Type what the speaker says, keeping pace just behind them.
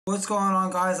What's going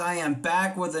on, guys? I am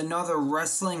back with another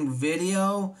wrestling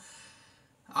video.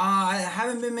 I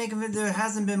haven't been making it. There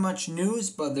hasn't been much news,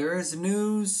 but there is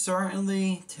news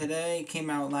certainly today.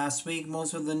 Came out last week,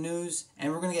 most of the news,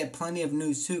 and we're gonna get plenty of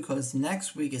news too, because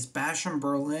next week is Bash in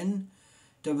Berlin,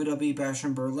 WWE Bash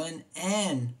in Berlin,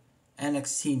 and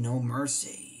NXT No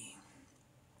Mercy.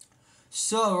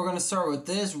 So we're gonna start with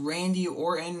this. Randy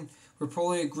Orton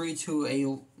reportedly agreed to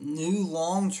a new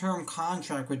long-term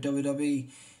contract with WWE.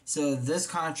 So this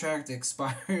contract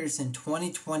expires in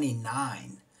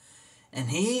 2029. And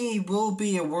he will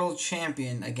be a world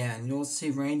champion again. You'll see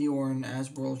Randy Orton as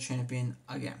world champion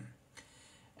again.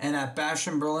 And at Bash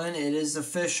in Berlin, it is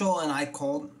official, and I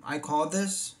called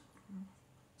this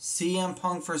CM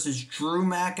Punk versus Drew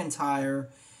McIntyre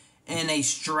in a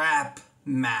strap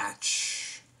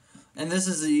match. And this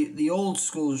is the old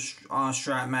school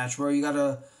strap match where you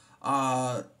gotta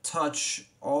touch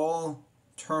all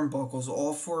turnbuckles,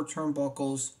 all four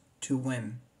turnbuckles to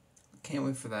win. Can't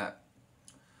wait for that.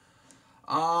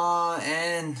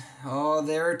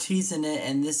 They're teasing it,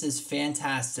 and this is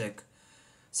fantastic.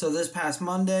 So this past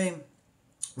Monday,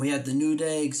 we had the New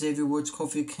Day, Xavier Woods,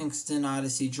 Kofi Kingston,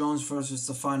 Odyssey Jones versus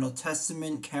the Final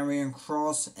Testament, Karrion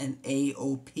Kross, and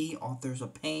AOP, Authors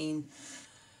of Pain.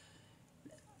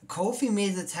 Kofi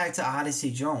made the tag to Odyssey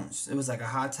Jones. It was like a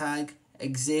hot tag.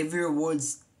 Xavier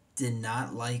Woods did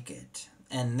not like it,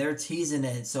 and they're teasing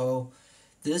it. So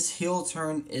this heel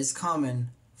turn is coming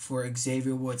for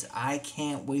Xavier Woods. I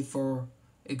can't wait for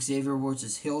Xavier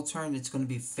Woods' heel turn. It's going to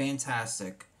be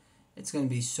fantastic. It's going to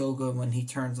be so good when he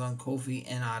turns on Kofi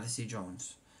and Odyssey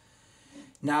Jones.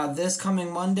 Now, this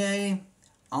coming Monday,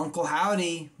 Uncle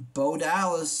Howdy, Bo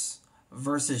Dallas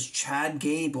versus Chad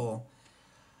Gable.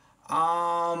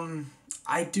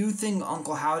 I do think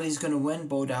Uncle Howdy's going to win.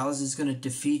 Bo Dallas is going to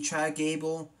defeat Chad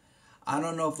Gable. I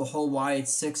don't know if the whole Wyatt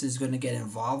Six is going to get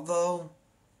involved, though.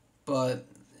 But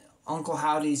Uncle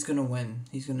Howdy's going to win.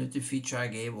 He's going to defeat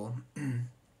Chad Gable.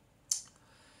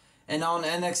 And on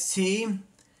NXT,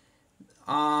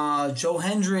 Joe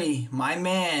Hendry, my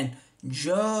man.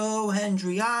 Joe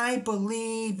Hendry. I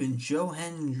believe in Joe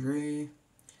Hendry.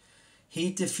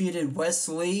 He defeated Wes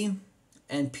Lee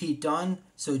and Pete Dunne.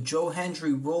 So Joe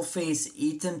Hendry will face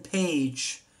Ethan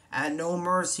Page at No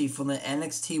Mercy for the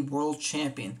NXT World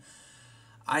Champion.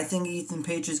 I think Ethan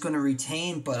Page is going to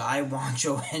retain, but I want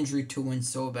Joe Hendry to win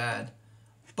so bad.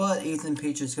 But Ethan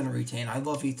Page is going to retain. I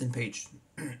love Ethan Page.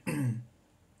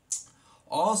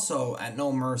 Also, at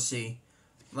No Mercy,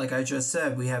 like I just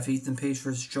said, we have Ethan Page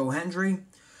versus Joe Hendry.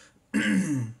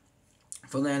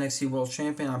 For the NXT World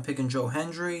Champion, I'm picking Joe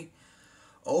Hendry.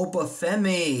 Opa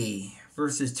Femi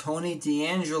versus Tony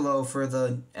D'Angelo for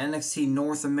the NXT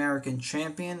North American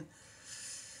Champion.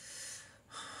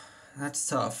 That's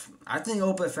tough. I think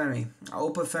Opa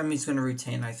Femi's going to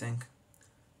retain, I think.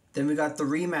 Then we got the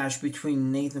rematch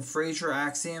between Nathan Frazier,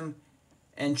 Axiom,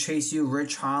 and Chase U,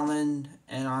 Rich Holland,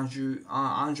 and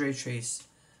Andre Chase.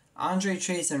 Andre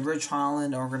Chase and Rich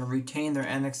Holland are going to retain their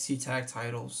NXT tag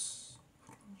titles.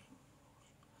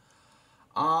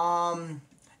 And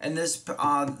this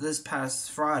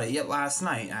past Friday, last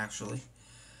night actually,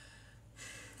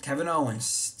 Kevin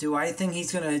Owens. Do I think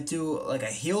he's going to do like a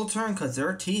heel turn? Because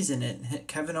they're teasing it.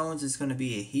 Kevin Owens is going to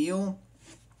be a heel.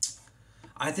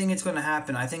 I think it's going to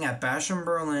happen. I think at Bash in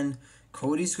Berlin,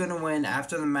 Cody's going to win.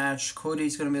 After the match,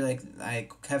 Cody's going to be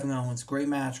like Kevin Owens, great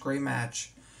match.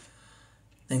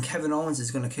 Then Kevin Owens is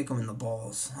going to kick him in the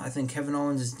balls. I think Kevin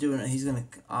Owens is doing it. He's going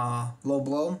to low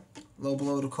blow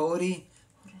to Cody.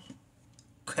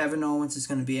 Kevin Owens is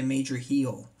going to be a major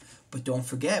heel. But don't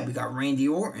forget, we got Randy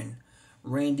Orton.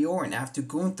 After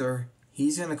Gunther,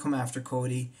 he's going to come after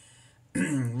Cody.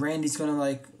 Randy's going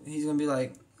to be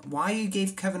like, why you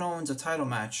gave Kevin Owens a title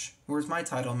match? Where's my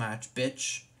title match,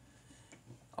 bitch?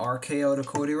 RKO to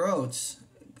Cody Rhodes.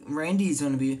 Randy's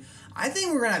going to be... I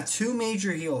think we're going to have two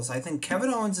major heels. I think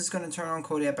Kevin Owens is going to turn on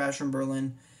Cody at Bash in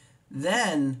Berlin.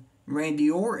 Then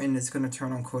Randy Orton is going to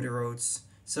turn on Cody Rhodes.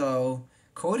 So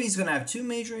Cody's going to have two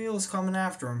major heels coming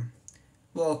after him.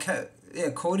 Well,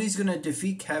 Cody's going to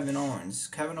defeat Kevin Owens.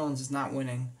 Kevin Owens is not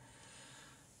winning.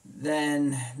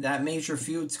 Then that major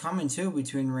feud's coming too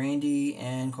between Randy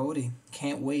and Cody.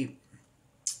 Can't wait.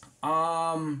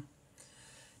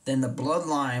 Then the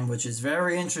Bloodline, which is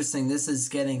very interesting. This is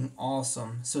getting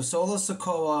awesome. So Solo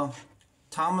Sikoa,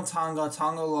 Tama Tonga,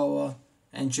 Tonga Loa,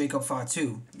 and Jacob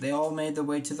Fatu. They all made their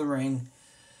way to the ring.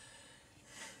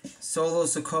 Solo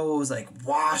Sikoa was like,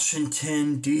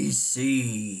 Washington,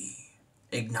 D.C.,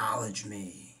 acknowledge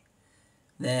me.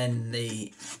 Then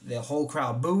the whole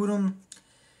crowd booed him.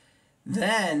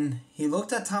 Then he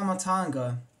looked at Tama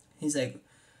Tonga. He's like,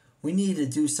 we need to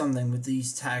do something with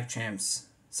these tag champs.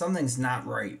 Something's not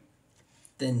right.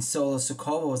 Then Solo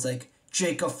Sikoa was like,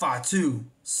 Jacob Fatu,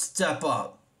 step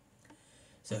up.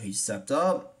 So he stepped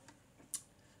up.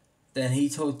 Then he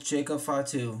told Jacob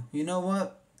Fatu, you know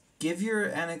what? Give your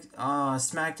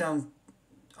SmackDown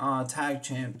tag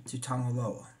champ to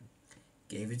Tangaloa.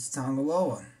 Gave it to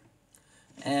Tangaloa.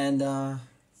 And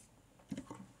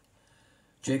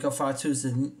Jacob Fatu is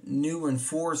the new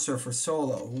enforcer for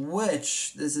Solo,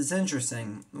 which, this is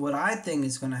interesting. What I think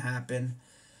is going to happen,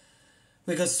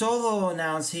 because Solo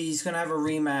announced he's going to have a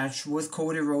rematch with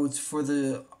Cody Rhodes for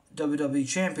the WWE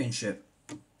Championship.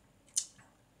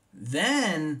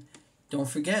 Then, don't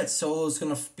forget, Solo's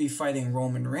going to be fighting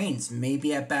Roman Reigns,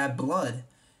 maybe at Bad Blood.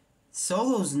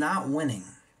 Solo's not winning.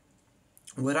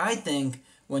 What I think,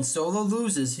 when Solo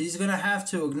loses, he's going to have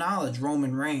to acknowledge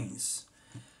Roman Reigns,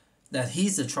 that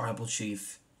he's the tribal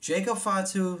chief. Jacob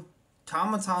Fatu,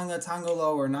 Tama Tonga,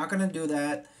 Tangaloa are not going to do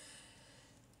that.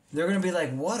 They're going to be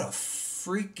like, what a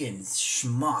freaking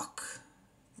schmuck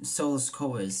Solo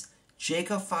Sikoa is.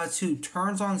 Jacob Fatu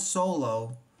turns on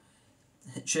Solo.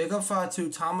 Jacob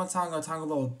Fatu, Tama Tonga,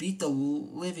 Tangaloa beat the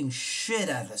living shit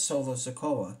out of Solo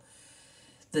Sikoa.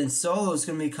 Then Solo's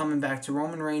going to be coming back to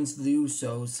Roman Reigns, the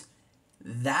Usos.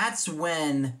 That's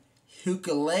when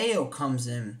Hikuleo comes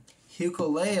in.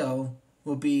 Hikuleo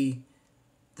will be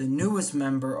the newest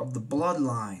member of the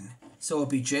Bloodline. So it'll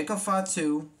be Jacob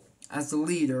Fatu as the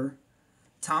leader,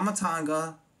 Tama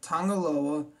Tonga,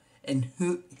 Tangaloa, and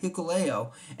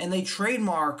Hikuleo. And they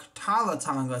trademark Tala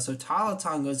Tonga, so Tala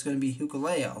Tonga is going to be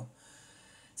Hikuleo.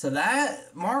 So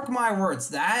that, mark my words,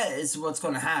 that is what's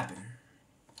going to happen.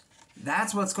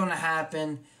 That's what's going to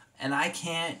happen, and I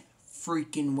can't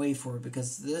freaking wait for it,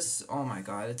 because this, oh my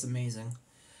god, it's amazing.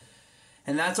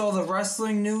 And that's all the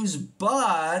wrestling news,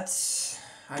 but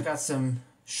I got some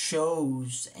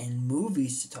shows and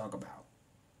movies to talk about.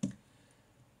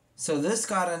 So this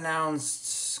got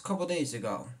announced a couple days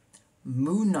ago.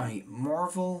 Moon Knight,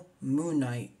 Marvel Moon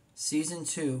Knight Season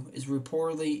 2 is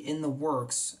reportedly in the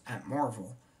works at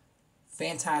Marvel.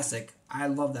 Fantastic. I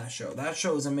love that show. That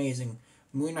show is amazing.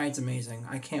 Moon Knight's amazing.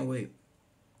 I can't wait.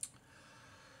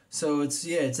 So it's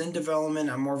in development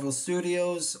at Marvel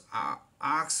Studios.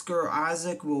 Oscar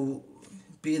Isaac will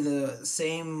be the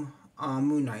same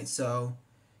Moon Knight. So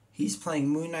he's playing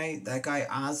Moon Knight. That guy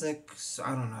Isaac,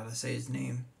 I don't know how to say his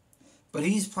name, but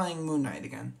he's playing Moon Knight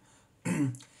again.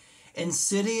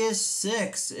 Insidious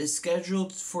 6 is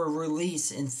scheduled for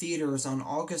release in theaters on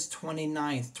August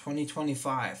 29th,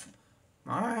 2025.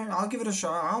 Alright, I'll give it a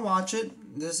shot. I'll watch it.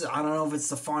 I don't know if it's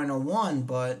the final one,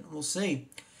 but we'll see.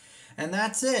 And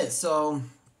that's it. So,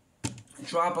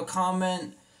 drop a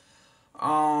comment.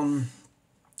 Are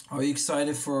you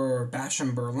excited for Bash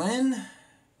in Berlin?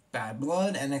 Bad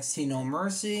Blood? NXT No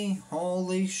Mercy?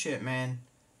 Holy shit, man.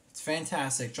 It's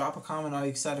fantastic. Drop a comment. Are you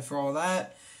excited for all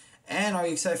that? And are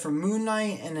you excited for Moon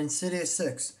Knight and Insidious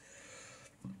 6?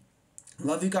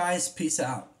 Love you guys. Peace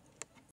out.